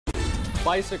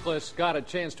Bicyclists got a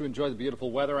chance to enjoy the beautiful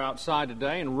weather outside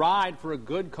today and ride for a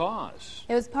good cause.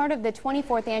 It was part of the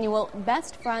 24th annual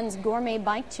Best Friends Gourmet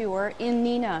Bike Tour in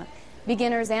Neenah.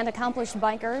 Beginners and accomplished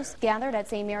bikers gathered at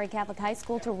St. Mary Catholic High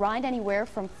School to ride anywhere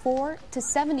from 4 to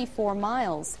 74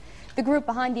 miles. The group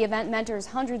behind the event mentors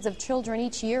hundreds of children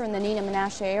each year in the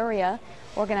Neenah-Menasha area.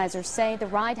 Organizers say the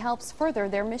ride helps further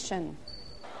their mission.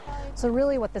 So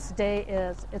really what this day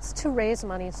is, it's to raise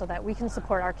money so that we can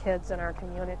support our kids in our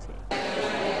community.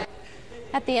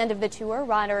 At the end of the tour,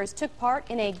 riders took part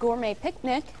in a gourmet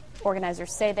picnic.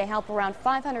 Organizers say they help around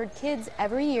 500 kids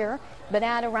every year, but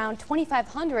add around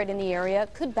 2,500 in the area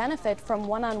could benefit from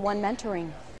one-on-one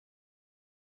mentoring.